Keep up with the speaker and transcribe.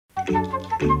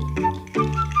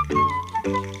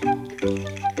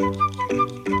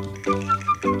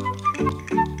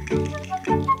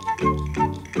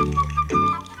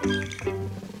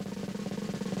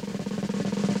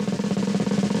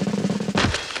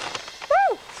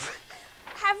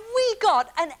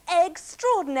An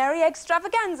extraordinary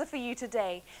extravaganza for you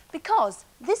today, because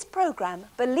this programme,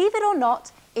 believe it or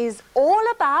not, is all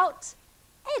about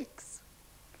eggs.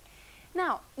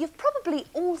 Now, you've probably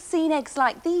all seen eggs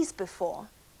like these before.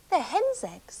 They're hen's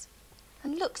eggs.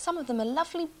 And look, some of them are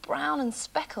lovely brown and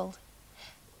speckled.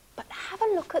 But have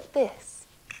a look at this.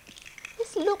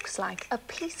 This looks like a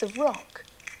piece of rock,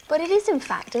 but it is in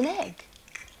fact an egg.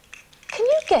 Can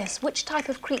you guess which type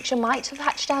of creature might have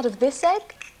hatched out of this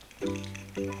egg?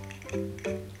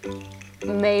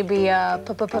 Maybe a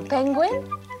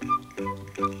penguin?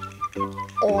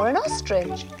 Or an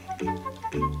ostrich?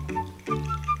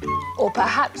 Or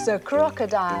perhaps a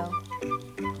crocodile?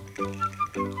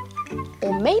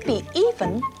 Or maybe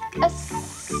even a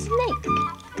snake?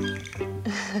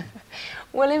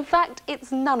 Well, in fact,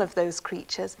 it's none of those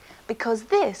creatures, because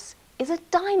this is a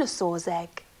dinosaur's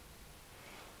egg.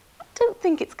 I don't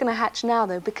think it's going to hatch now,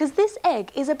 though, because this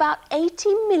egg is about 80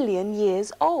 million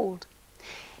years old.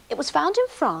 It was found in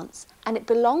France, and it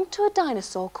belonged to a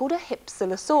dinosaur called a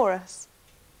Hypsilosaurus.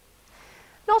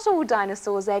 Not all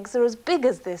dinosaurs' eggs are as big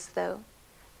as this, though.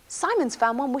 Simon's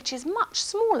found one which is much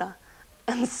smaller,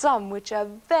 and some which are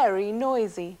very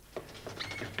noisy.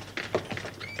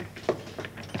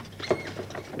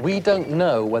 We don't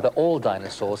know whether all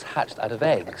dinosaurs hatched out of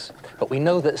eggs, but we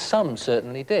know that some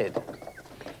certainly did.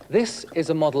 This is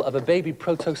a model of a baby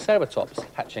protoceratops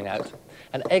hatching out,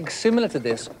 and eggs similar to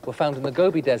this were found in the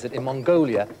Gobi Desert in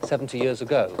Mongolia 70 years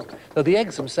ago, though the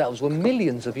eggs themselves were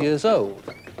millions of years old.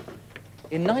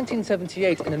 In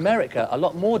 1978 in America, a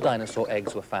lot more dinosaur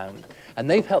eggs were found, and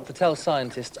they've helped to tell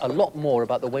scientists a lot more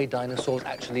about the way dinosaurs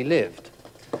actually lived.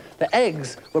 The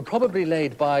eggs were probably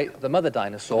laid by the mother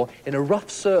dinosaur in a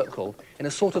rough circle in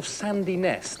a sort of sandy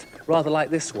nest, rather like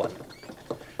this one.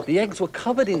 The eggs were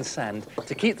covered in sand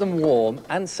to keep them warm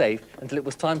and safe until it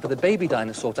was time for the baby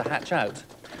dinosaur to hatch out.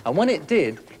 And when it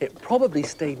did, it probably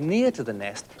stayed near to the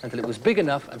nest until it was big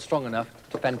enough and strong enough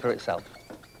to fend for itself.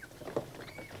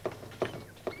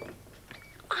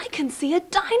 I can see a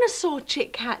dinosaur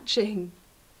chick hatching.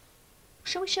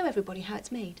 Shall we show everybody how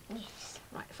it's made? Yes.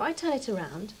 Right, if I turn it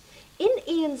around, in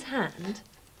Ian's hand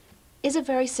is a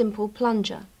very simple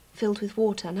plunger filled with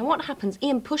water. Now what happens,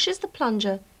 Ian pushes the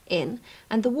plunger in,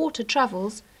 and the water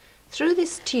travels through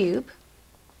this tube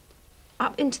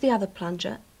up into the other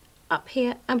plunger, up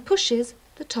here, and pushes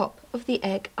the top of the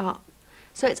egg up.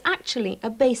 So it's actually a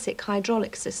basic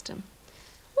hydraulic system.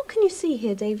 What can you see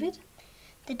here, David?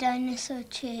 The dinosaur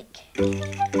chick.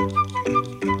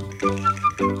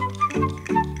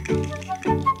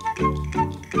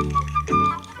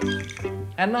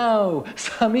 And now,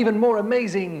 some even more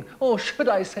amazing, or should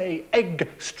I say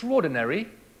egg-extraordinary,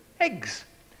 eggs.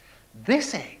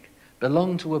 This egg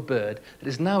belonged to a bird that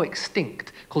is now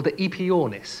extinct called the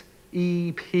Epeornis,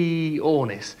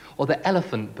 or the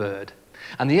elephant bird.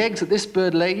 And the eggs that this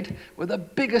bird laid were the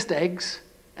biggest eggs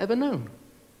ever known.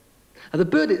 Now, the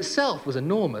bird itself was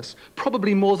enormous,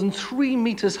 probably more than 3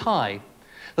 meters high,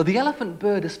 though the elephant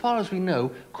bird, as far as we know,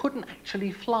 couldn't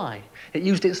actually fly. It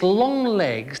used its long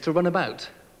legs to run about.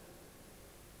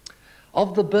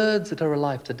 Of the birds that are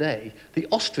alive today, the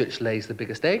ostrich lays the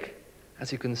biggest egg,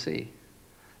 as you can see.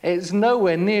 It's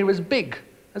nowhere near as big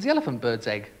as the elephant bird's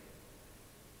egg.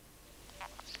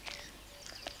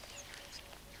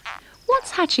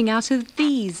 What's hatching out of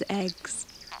these eggs?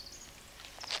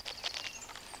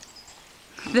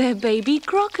 They're baby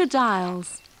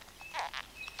crocodiles.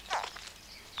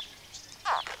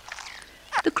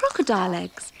 The crocodile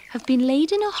eggs have been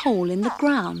laid in a hole in the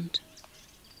ground.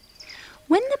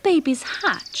 When the babies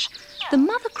hatch, the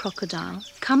mother crocodile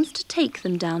comes to take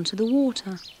them down to the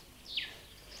water.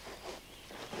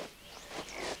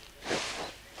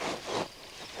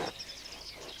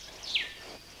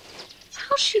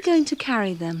 How's she going to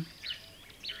carry them?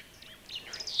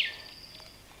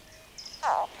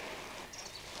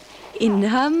 In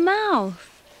her mouth.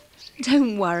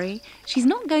 Don't worry, she's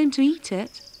not going to eat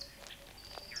it.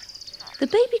 The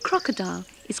baby crocodile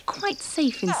is quite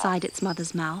safe inside its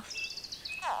mother's mouth.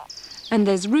 And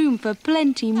there's room for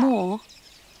plenty more.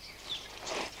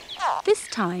 This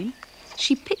time,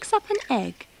 she picks up an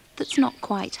egg that's not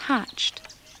quite hatched.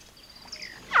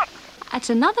 At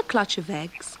another clutch of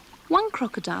eggs, one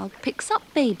crocodile picks up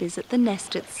babies at the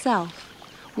nest itself,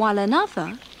 while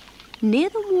another, near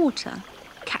the water,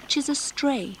 catches a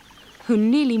stray who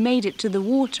nearly made it to the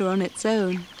water on its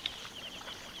own.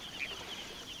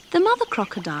 The mother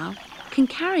crocodile can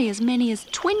carry as many as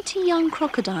 20 young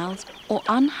crocodiles or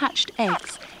unhatched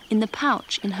eggs in the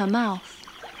pouch in her mouth.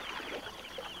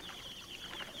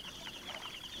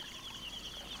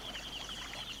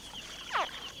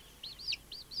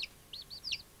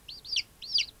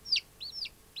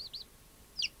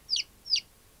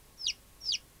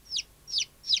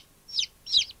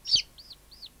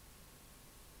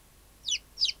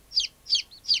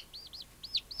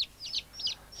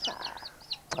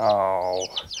 Oh,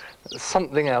 there's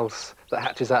something else that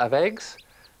hatches out of eggs,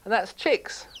 and that's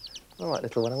chicks. All right,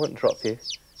 little one, I won't drop you.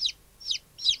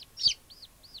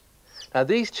 Now,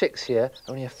 these chicks here are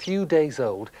only a few days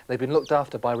old. They've been looked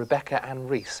after by Rebecca and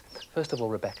Reese. First of all,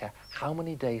 Rebecca, how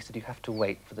many days did you have to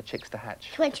wait for the chicks to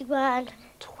hatch? 21.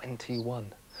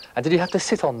 21. And did you have to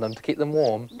sit on them to keep them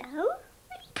warm? No,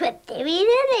 put them in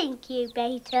an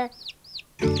incubator.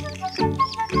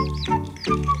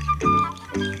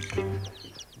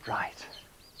 Right.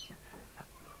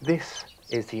 This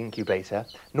is the incubator.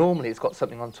 Normally it's got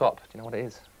something on top. Do you know what it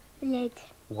is? Lid.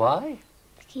 Why?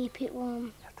 To keep it warm.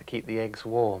 You have to keep the eggs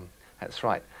warm. That's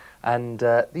right. And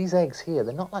these eggs here,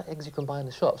 they're not like eggs you can buy in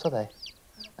the shops, are they?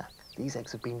 No, these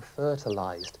eggs have been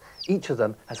fertilised. Each of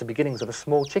them has the beginnings of a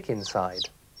small chick inside.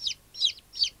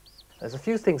 There's a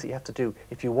few things that you have to do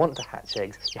if you want to hatch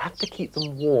eggs. You have to keep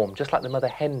them warm, just like the mother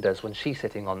hen does when she's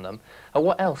sitting on them. And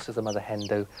what else does the mother hen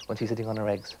do when she's sitting on her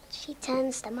eggs? She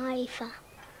turns them over.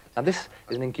 Now, this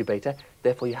is an incubator,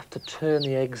 therefore you have to turn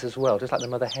the eggs as well, just like the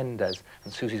mother hen does.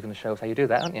 And Susie's going to show us how you do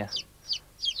that, aren't you?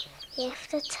 You have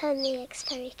to turn the eggs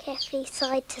very carefully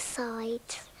side to side,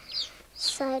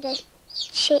 so the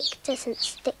chick doesn't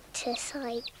stick to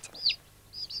side.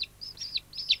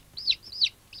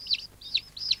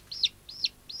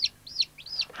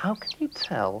 How can you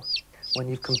tell when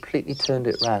you've completely turned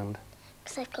it round?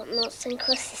 Because I've got knots and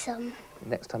crosses on.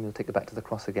 Next time you'll take it back to the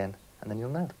cross again, and then you'll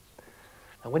know.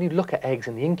 Now, when you look at eggs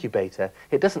in the incubator,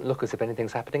 it doesn't look as if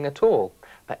anything's happening at all.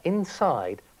 But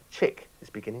inside, a chick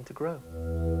is beginning to grow.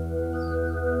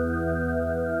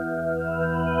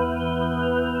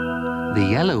 The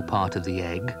yellow part of the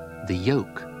egg, the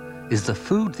yolk, is the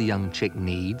food the young chick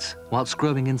needs whilst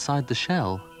growing inside the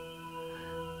shell.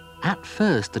 At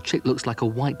first, the chick looks like a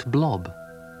white blob,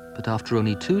 but after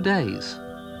only 2 days,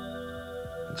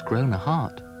 it's grown a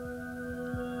heart.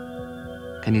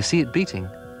 Can you see it beating?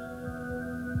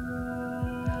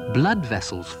 Blood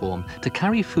vessels form to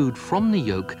carry food from the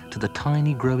yolk to the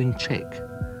tiny growing chick.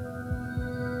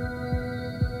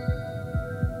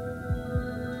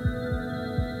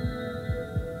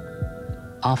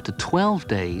 After 12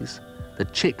 days, the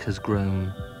chick has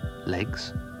grown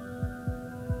legs,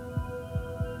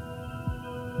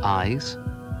 eyes,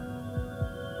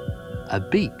 a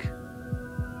beak,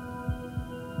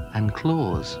 and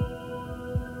claws,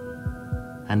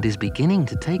 and is beginning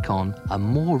to take on a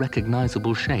more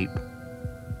recognizable shape.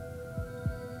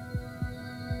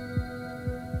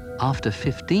 After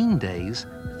 15 days,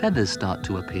 feathers start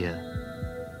to appear.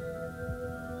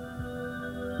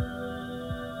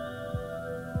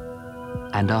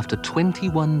 And after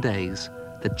 21 days,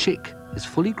 the chick is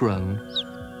fully grown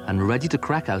and ready to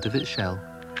crack out of its shell.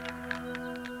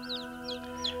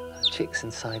 The chicks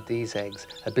inside these eggs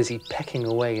are busy pecking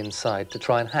away inside to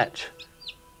try and hatch.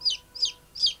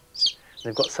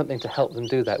 They've got something to help them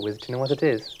do that with. Do you know what it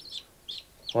is?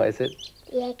 What is it?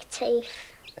 The egg tooth.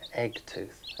 The egg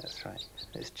tooth, that's right.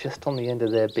 It's just on the end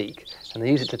of their beak, and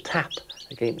they use it to tap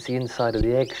against the inside of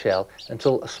the eggshell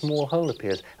until a small hole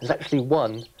appears. There's actually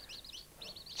one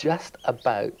just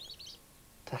about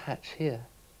to hatch here.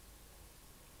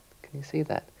 Can you see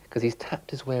that? Because he's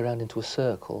tapped his way around into a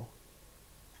circle.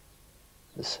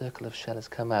 The circle of shell has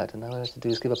come out, and now all I have to do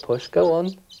is give a push. Go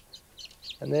on.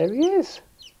 And there he is.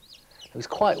 It was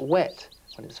quite wet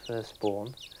when it was first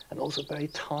born, and also very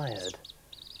tired.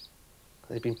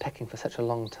 They've been pecking for such a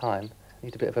long time,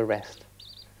 need a bit of a rest.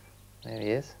 There he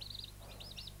is.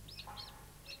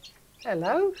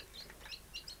 Hello.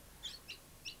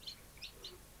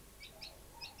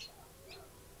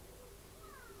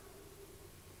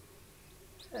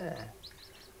 There.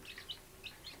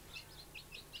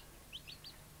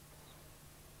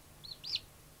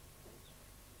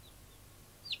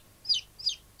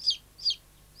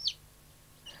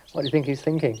 What do you think he's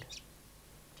thinking?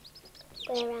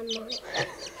 Where am I?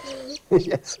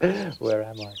 Yes, where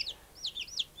am I?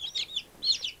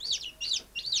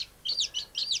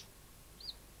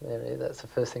 There he is. That's the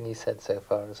first thing he said so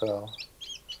far as well.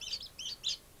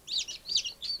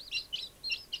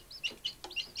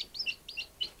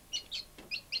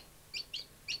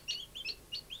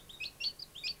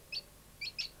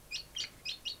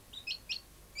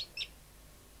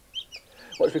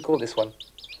 What should we call this one?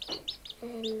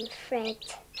 Fred.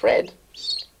 Fred.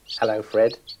 Hello,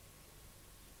 Fred.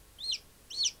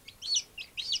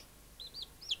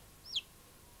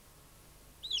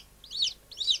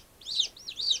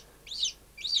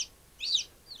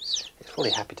 He's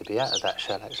probably happy to be out of that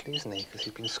shell, actually, isn't he? Because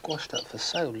he's been squashed up for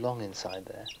so long inside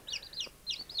there.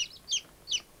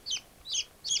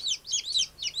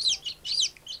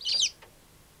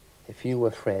 If you were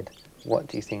Fred, what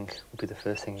do you think would be the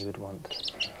first thing you would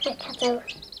want? A cuddle.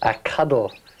 A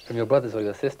cuddle from your brothers or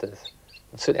your sisters.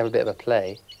 And certainly have a bit of a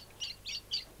play.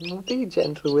 Well, be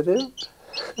gentle with him.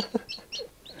 I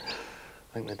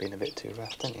think they've been a bit too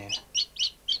rough, don't you?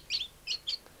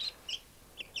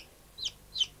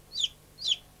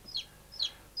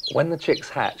 When the chicks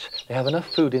hatch, they have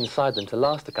enough food inside them to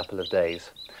last a couple of days.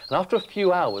 And after a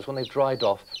few hours, when they've dried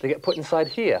off, they get put inside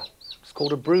here. It's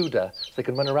called a brooder, so they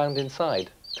can run around inside.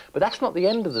 But that's not the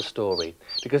end of the story,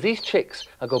 because these chicks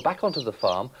will go back onto the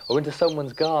farm or into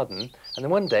someone's garden, and then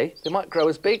one day they might grow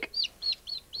as big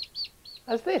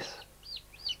as this.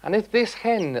 And if this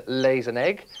hen lays an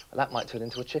egg, well, that might turn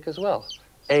into a chick as well.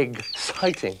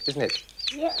 Egg-citing, isn't it?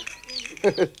 Yeah.